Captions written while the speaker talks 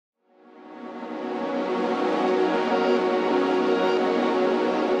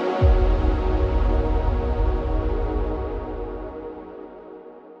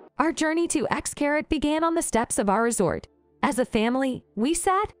Our journey to Xcaret began on the steps of our resort. As a family, we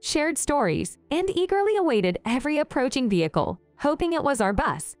sat, shared stories, and eagerly awaited every approaching vehicle, hoping it was our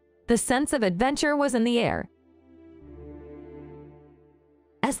bus. The sense of adventure was in the air.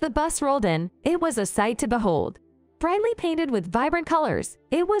 As the bus rolled in, it was a sight to behold. Brightly painted with vibrant colors,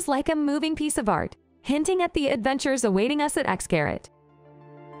 it was like a moving piece of art, hinting at the adventures awaiting us at Xcaret.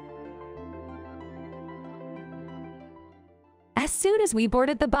 As soon as we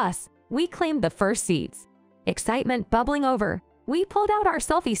boarded the bus, we claimed the first seats. Excitement bubbling over, we pulled out our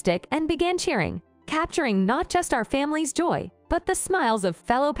selfie stick and began cheering, capturing not just our family's joy, but the smiles of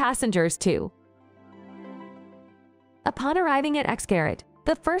fellow passengers too. Upon arriving at Xcaret,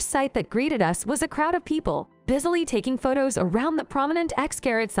 the first sight that greeted us was a crowd of people, busily taking photos around the prominent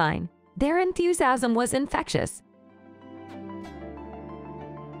Xcaret sign. Their enthusiasm was infectious.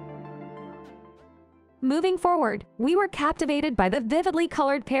 Moving forward, we were captivated by the vividly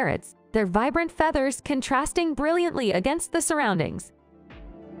colored parrots, their vibrant feathers contrasting brilliantly against the surroundings.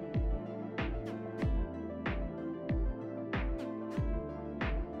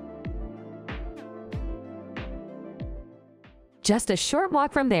 Just a short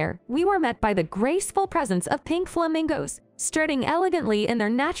walk from there, we were met by the graceful presence of pink flamingos, strutting elegantly in their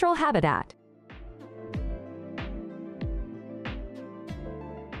natural habitat.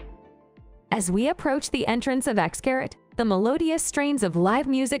 As we approached the entrance of Xcaret, the melodious strains of live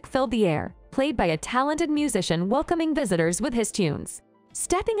music filled the air, played by a talented musician welcoming visitors with his tunes.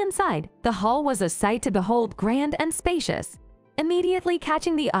 Stepping inside, the hall was a sight to behold, grand and spacious. Immediately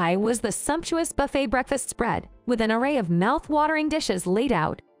catching the eye was the sumptuous buffet breakfast spread, with an array of mouth-watering dishes laid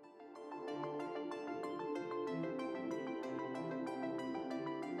out.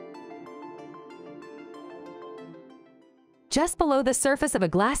 Just below the surface of a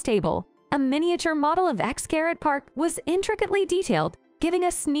glass table, a miniature model of Xcaret Park was intricately detailed, giving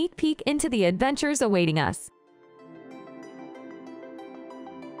a sneak peek into the adventures awaiting us.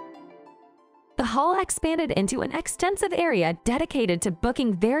 The hall expanded into an extensive area dedicated to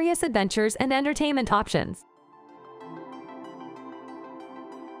booking various adventures and entertainment options.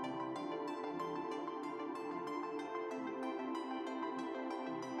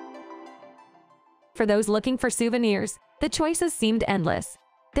 For those looking for souvenirs, the choices seemed endless.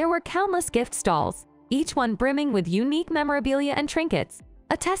 There were countless gift stalls, each one brimming with unique memorabilia and trinkets,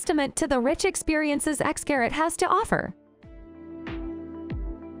 a testament to the rich experiences Xcaret has to offer.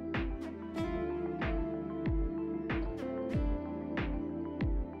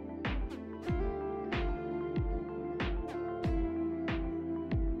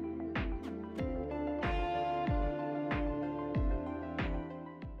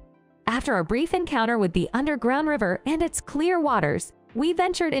 After a brief encounter with the underground river and its clear waters, we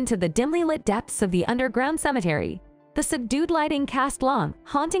ventured into the dimly lit depths of the underground cemetery. The subdued lighting cast long,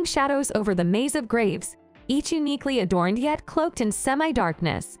 haunting shadows over the maze of graves, each uniquely adorned yet cloaked in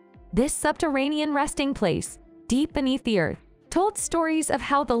semi-darkness. This subterranean resting place, deep beneath the earth, told stories of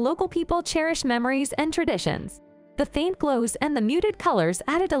how the local people cherish memories and traditions. The faint glows and the muted colors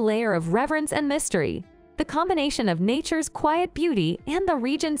added a layer of reverence and mystery. The combination of nature's quiet beauty and the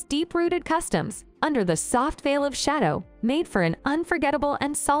region's deep-rooted customs, under the soft veil of shadow, made for an unforgettable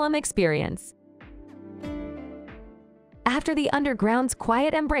and solemn experience. After the underground's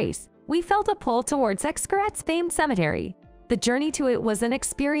quiet embrace, we felt a pull towards Xcaret's famed cemetery. The journey to it was an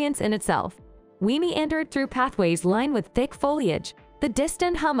experience in itself. We meandered through pathways lined with thick foliage, the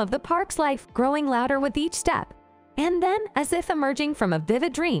distant hum of the park's life growing louder with each step. And then, as if emerging from a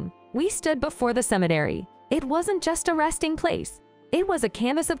vivid dream, we stood before the cemetery. It wasn't just a resting place. It was a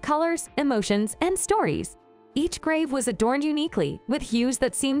canvas of colors, emotions, and stories. Each grave was adorned uniquely, with hues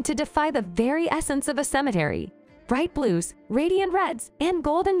that seemed to defy the very essence of a cemetery. Bright blues, radiant reds, and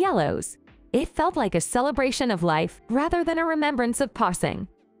golden yellows. It felt like a celebration of life rather than a remembrance of passing.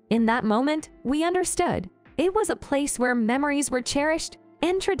 In that moment, we understood. It was a place where memories were cherished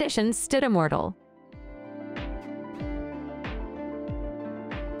and traditions stood immortal.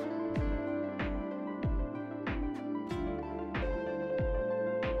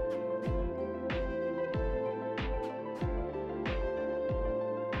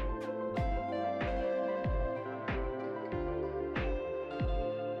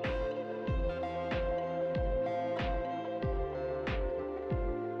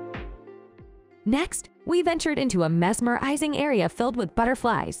 Next, we ventured into a mesmerizing area filled with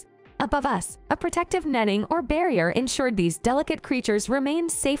butterflies. Above us, a protective netting or barrier ensured these delicate creatures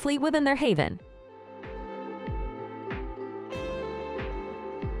remained safely within their haven.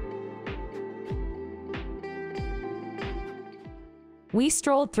 We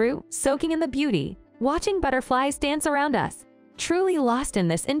strolled through, soaking in the beauty, watching butterflies dance around us. truly lost in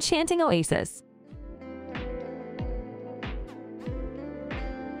this enchanting oasis.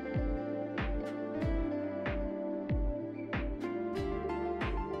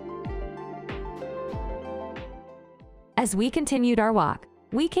 As we continued our walk,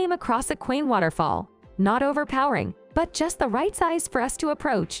 we came across a quaint waterfall, not overpowering, but just the right size for us to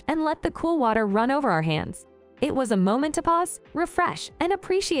approach and let the cool water run over our hands. It was a moment to pause, refresh, and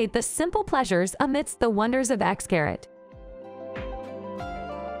appreciate the simple pleasures amidst the wonders of Xcaret.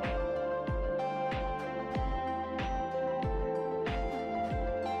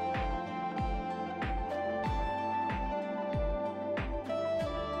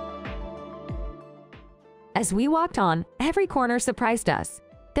 As we walked on, every corner surprised us.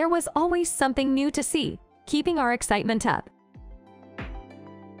 There was always something new to see, keeping our excitement up.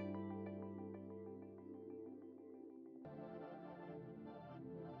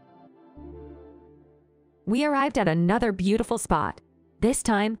 We arrived at another beautiful spot. This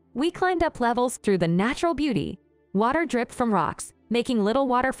time, we climbed up levels through the natural beauty. Water dripped from rocks, making little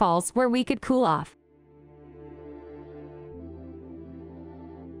waterfalls where we could cool off.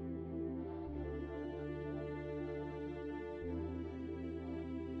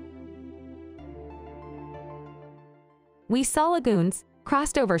 We saw lagoons,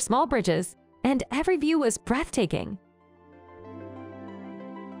 crossed over small bridges, and every view was breathtaking.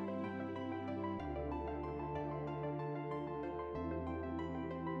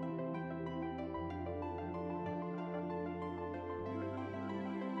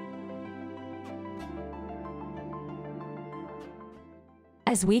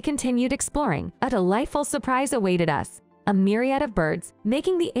 As we continued exploring, a delightful surprise awaited us. A myriad of birds,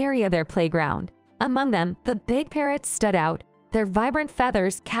 making the area their playground. Among them, the big parrots stood out, their vibrant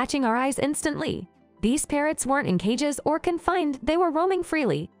feathers catching our eyes instantly. These parrots weren't in cages or confined, they were roaming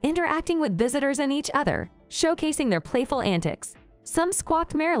freely, interacting with visitors and each other, showcasing their playful antics. Some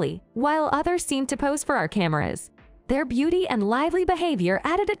squawked merrily, while others seemed to pose for our cameras. Their beauty and lively behavior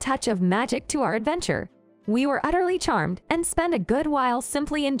added a touch of magic to our adventure. We were utterly charmed and spent a good while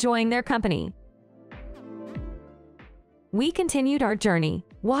simply enjoying their company. We continued our journey,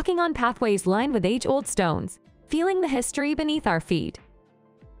 walking on pathways lined with age-old stones, feeling the history beneath our feet.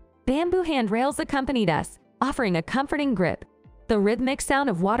 Bamboo handrails accompanied us, offering a comforting grip. The rhythmic sound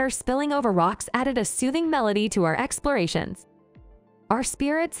of water spilling over rocks added a soothing melody to our explorations. Our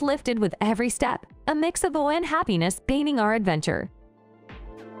spirits lifted with every step, a mix of awe and happiness bathing our adventure.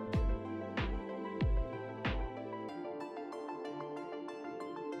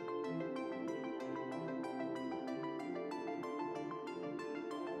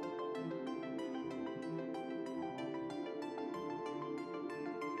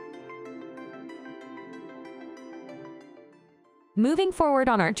 Moving forward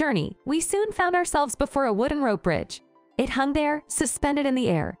on our journey, we soon found ourselves before a wooden rope bridge. It hung there, suspended in the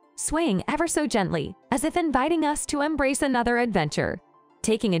air, swaying ever so gently, as if inviting us to embrace another adventure.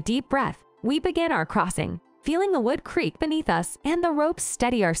 Taking a deep breath, we began our crossing, feeling the wood creak beneath us and the rope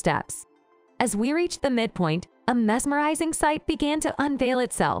steady our steps. As we reached the midpoint, a mesmerizing sight began to unveil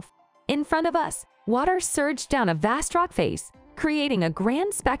itself. In front of us, water surged down a vast rock face, creating a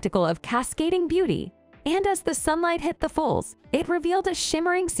grand spectacle of cascading beauty. And as the sunlight hit the falls, it revealed a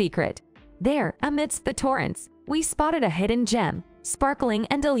shimmering secret. There, amidst the torrents, we spotted a hidden gem, sparkling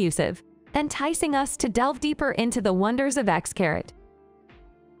and elusive, enticing us to delve deeper into the wonders of Xcaret.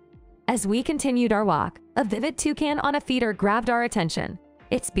 As we continued our walk, a vivid toucan on a feeder grabbed our attention.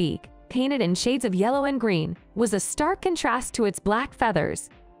 Its beak, painted in shades of yellow and green, was a stark contrast to its black feathers.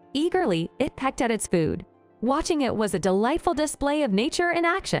 Eagerly, it pecked at its food. Watching it was a delightful display of nature in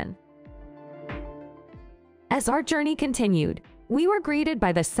action. As our journey continued, we were greeted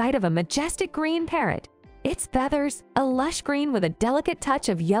by the sight of a majestic green parrot. Its feathers, a lush green with a delicate touch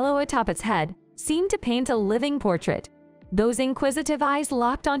of yellow atop its head, seemed to paint a living portrait. Those inquisitive eyes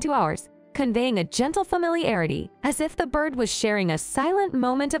locked onto ours, conveying a gentle familiarity, as if the bird was sharing a silent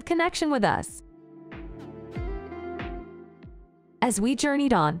moment of connection with us. As we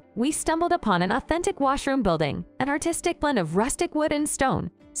journeyed on, we stumbled upon an authentic washroom building, an artistic blend of rustic wood and stone.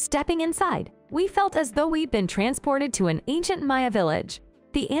 Stepping inside, we felt as though we'd been transported to an ancient Maya village.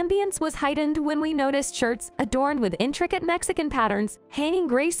 The ambience was heightened when we noticed shirts adorned with intricate Mexican patterns hanging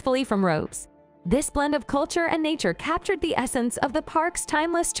gracefully from ropes. This blend of culture and nature captured the essence of the park's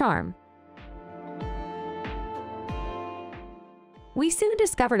timeless charm. We soon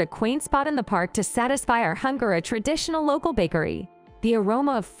discovered a quaint spot in the park to satisfy our hunger, a traditional local bakery. The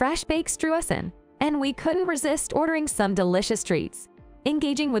aroma of fresh bakes drew us in, and we couldn't resist ordering some delicious treats.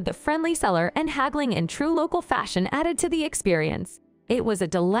 Engaging with the friendly seller and haggling in true local fashion added to the experience. It was a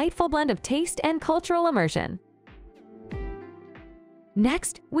delightful blend of taste and cultural immersion.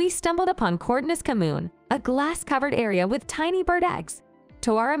 Next, we stumbled upon Cortinus Commune, a glass-covered area with tiny bird eggs.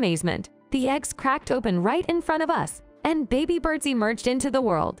 To our amazement, the eggs cracked open right in front of us, and baby birds emerged into the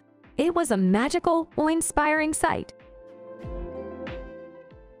world. It was a magical, awe-inspiring sight.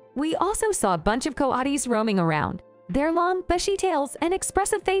 We also saw a bunch of coatis roaming around. Their long, bushy tails and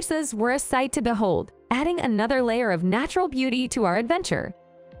expressive faces were a sight to behold, adding another layer of natural beauty to our adventure.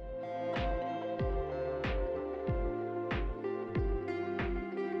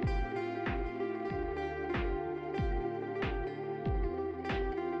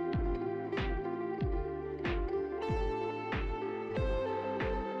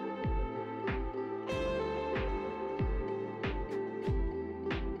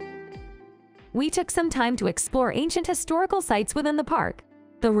 We took some time to explore ancient historical sites within the park.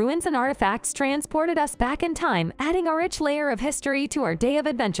 The ruins and artifacts transported us back in time, adding a rich layer of history to our day of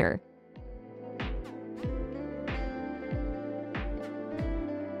adventure.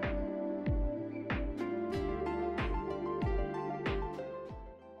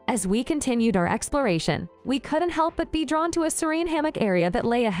 As we continued our exploration, we couldn't help but be drawn to a serene hammock area that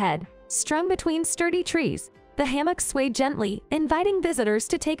lay ahead, strung between sturdy trees. The hammocks swayed gently, inviting visitors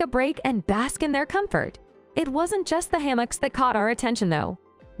to take a break and bask in their comfort. It wasn't just the hammocks that caught our attention, though.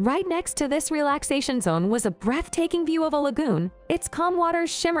 Right next to this relaxation zone was a breathtaking view of a lagoon, its calm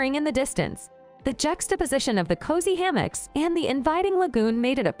waters shimmering in the distance. The juxtaposition of the cozy hammocks and the inviting lagoon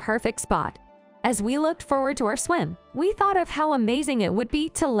made it a perfect spot. As we looked forward to our swim, we thought of how amazing it would be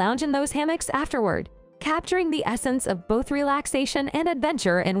to lounge in those hammocks afterward, capturing the essence of both relaxation and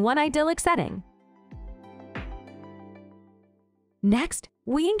adventure in one idyllic setting. Next,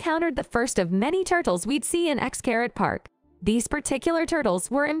 we encountered the first of many turtles we'd see in Xcaret Park. These particular turtles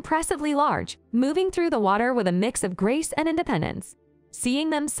were impressively large, moving through the water with a mix of grace and independence.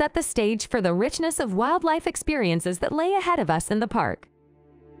 Seeing them set the stage for the richness of wildlife experiences that lay ahead of us in the park.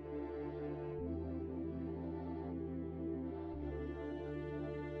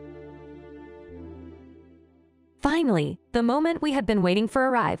 Finally, the moment we had been waiting for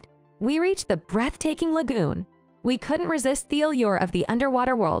arrived. We reached the breathtaking lagoon. We couldn't resist the allure of the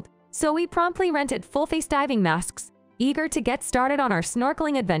underwater world, so we promptly rented full-face diving masks, eager to get started on our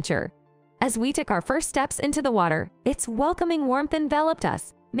snorkeling adventure. As we took our first steps into the water, its welcoming warmth enveloped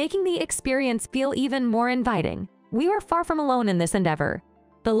us, making the experience feel even more inviting. We were far from alone in this endeavor.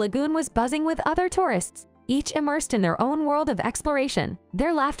 The lagoon was buzzing with other tourists, each immersed in their own world of exploration,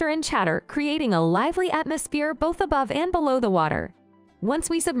 their laughter and chatter creating a lively atmosphere both above and below the water.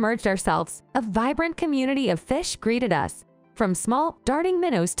 Once we submerged ourselves, a vibrant community of fish greeted us. From small, darting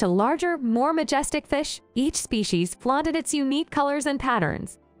minnows to larger, more majestic fish, each species flaunted its unique colors and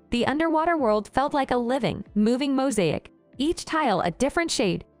patterns. The underwater world felt like a living, moving mosaic, each tile a different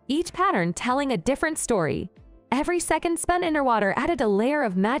shade, each pattern telling a different story. Every second spent underwater added a layer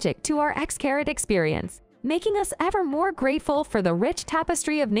of magic to our Xcaret experience, making us ever more grateful for the rich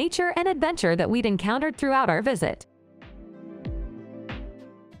tapestry of nature and adventure that we'd encountered throughout our visit.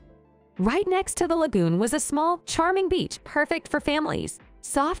 Right next to the lagoon was a small, charming beach perfect for families.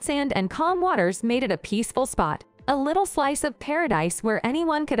 Soft sand and calm waters made it a peaceful spot, a little slice of paradise where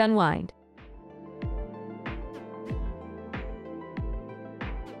anyone could unwind.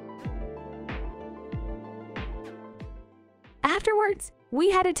 Afterwards,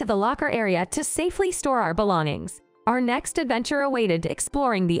 we headed to the locker area to safely store our belongings. Our next adventure awaited,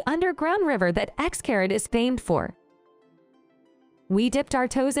 exploring the underground river that Xcaret is famed for. We dipped our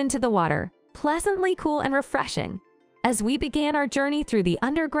toes into the water, pleasantly cool and refreshing. As we began our journey through the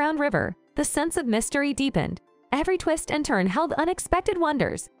underground river, the sense of mystery deepened. Every twist and turn held unexpected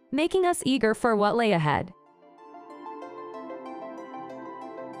wonders, making us eager for what lay ahead.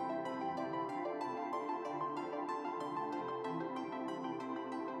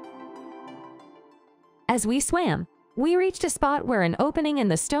 As we swam, we reached a spot where an opening in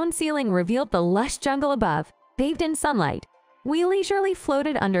the stone ceiling revealed the lush jungle above, bathed in sunlight. We leisurely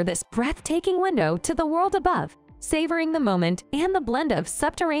floated under this breathtaking window to the world above, savoring the moment and the blend of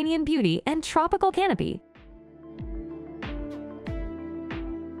subterranean beauty and tropical canopy.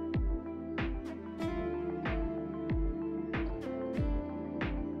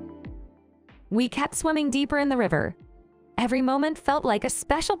 We kept swimming deeper in the river. Every moment felt like a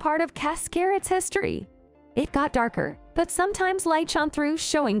special part of Xcaret's history. It got darker, but sometimes light shone through,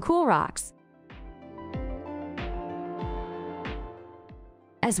 showing cool rocks.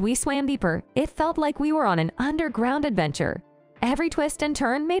 As we swam deeper, it felt like we were on an underground adventure. Every twist and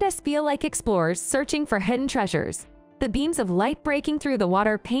turn made us feel like explorers searching for hidden treasures. The beams of light breaking through the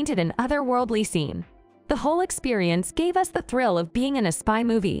water painted an otherworldly scene. The whole experience gave us the thrill of being in a spy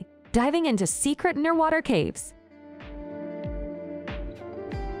movie, diving into secret underwater caves.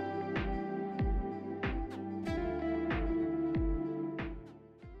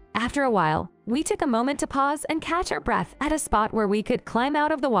 After a while, we took a moment to pause and catch our breath at a spot where we could climb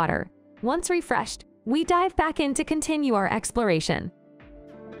out of the water. Once refreshed, we dived back in to continue our exploration.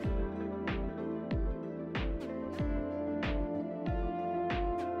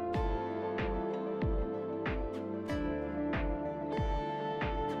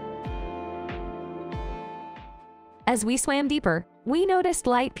 As we swam deeper, we noticed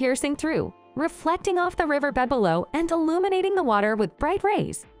light piercing through, reflecting off the riverbed below and illuminating the water with bright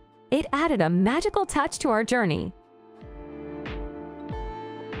rays. It added a magical touch to our journey.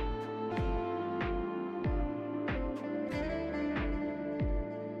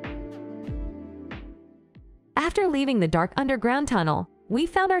 After leaving the dark underground tunnel, we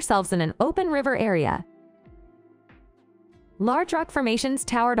found ourselves in an open river area. Large rock formations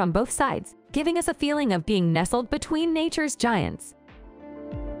towered on both sides, giving us a feeling of being nestled between nature's giants.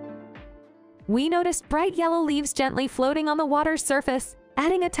 We noticed bright yellow leaves gently floating on the water's surface,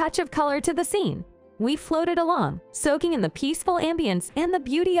 adding a touch of color to the scene. We floated along, soaking in the peaceful ambience and the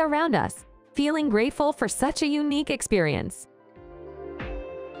beauty around us, feeling grateful for such a unique experience.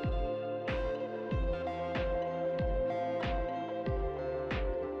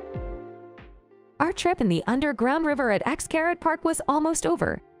 Our trip in the underground river at Xcaret Park was almost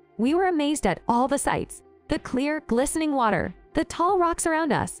over. We were amazed at all the sights, the clear, glistening water, the tall rocks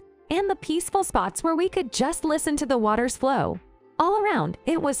around us, and the peaceful spots where we could just listen to the water's flow. All around,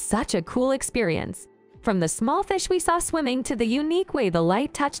 it was such a cool experience. From the small fish we saw swimming to the unique way the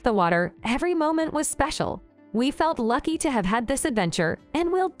light touched the water, every moment was special. We felt lucky to have had this adventure,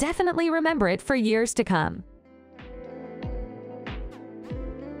 and we'll definitely remember it for years to come.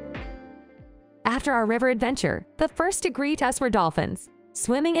 After our river adventure, the first to greet us were dolphins.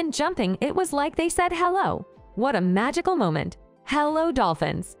 Swimming and jumping, it was like they said hello. What a magical moment. Hello,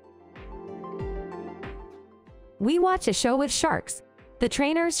 dolphins. We watched a show with sharks. The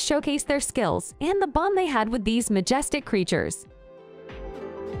trainers showcased their skills and the bond they had with these majestic creatures.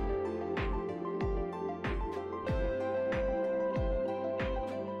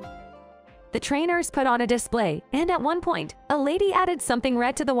 The trainers put on a display, and at one point, a lady added something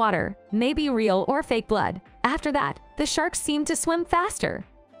red to the water, maybe real or fake blood. After that, the sharks seemed to swim faster.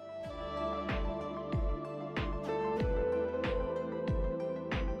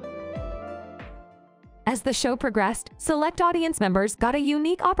 As the show progressed, select audience members got a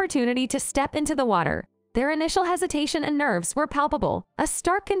unique opportunity to step into the water. Their initial hesitation and nerves were palpable, a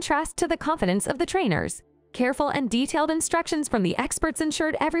stark contrast to the confidence of the trainers. Careful and detailed instructions from the experts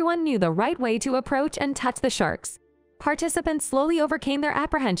ensured everyone knew the right way to approach and touch the sharks. Participants slowly overcame their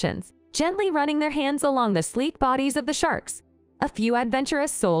apprehensions, gently running their hands along the sleek bodies of the sharks. A few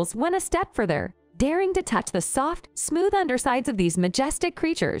adventurous souls went a step further, daring to touch the soft, smooth undersides of these majestic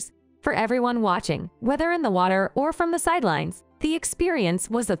creatures. For everyone watching, whether in the water or from the sidelines, the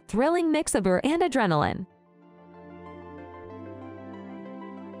experience was a thrilling mix of awe and adrenaline.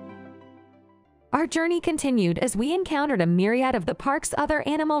 Our journey continued as we encountered a myriad of the park's other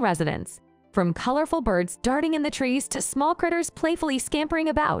animal residents. From colorful birds darting in the trees to small critters playfully scampering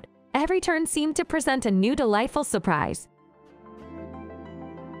about, every turn seemed to present a new delightful surprise.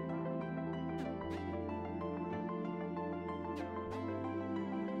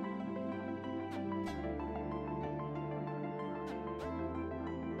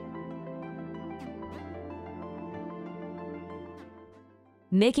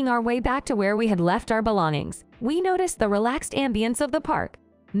 Making our way back to where we had left our belongings, we noticed the relaxed ambience of the park.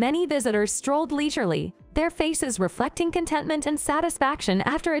 Many visitors strolled leisurely, their faces reflecting contentment and satisfaction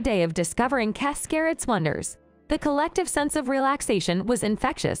after a day of discovering Xcaret's wonders. The collective sense of relaxation was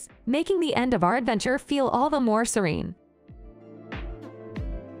infectious, making the end of our adventure feel all the more serene.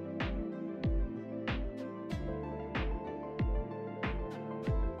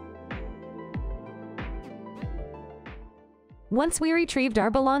 Once we retrieved our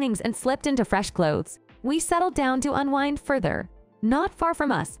belongings and slipped into fresh clothes, we settled down to unwind further. Not far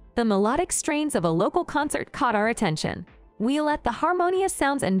from us, the melodic strains of a local concert caught our attention. We let the harmonious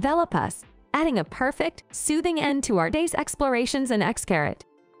sounds envelop us, adding a perfect, soothing end to our day's explorations in Xcaret.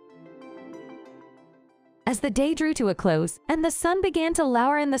 As the day drew to a close and the sun began to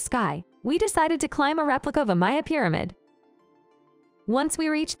lower in the sky, we decided to climb a replica of a Maya pyramid. Once we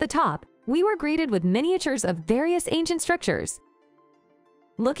reached the top, we were greeted with miniatures of various ancient structures.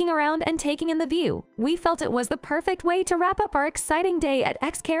 Looking around and taking in the view, we felt it was the perfect way to wrap up our exciting day at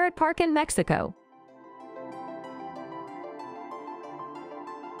Xcaret Park in Mexico.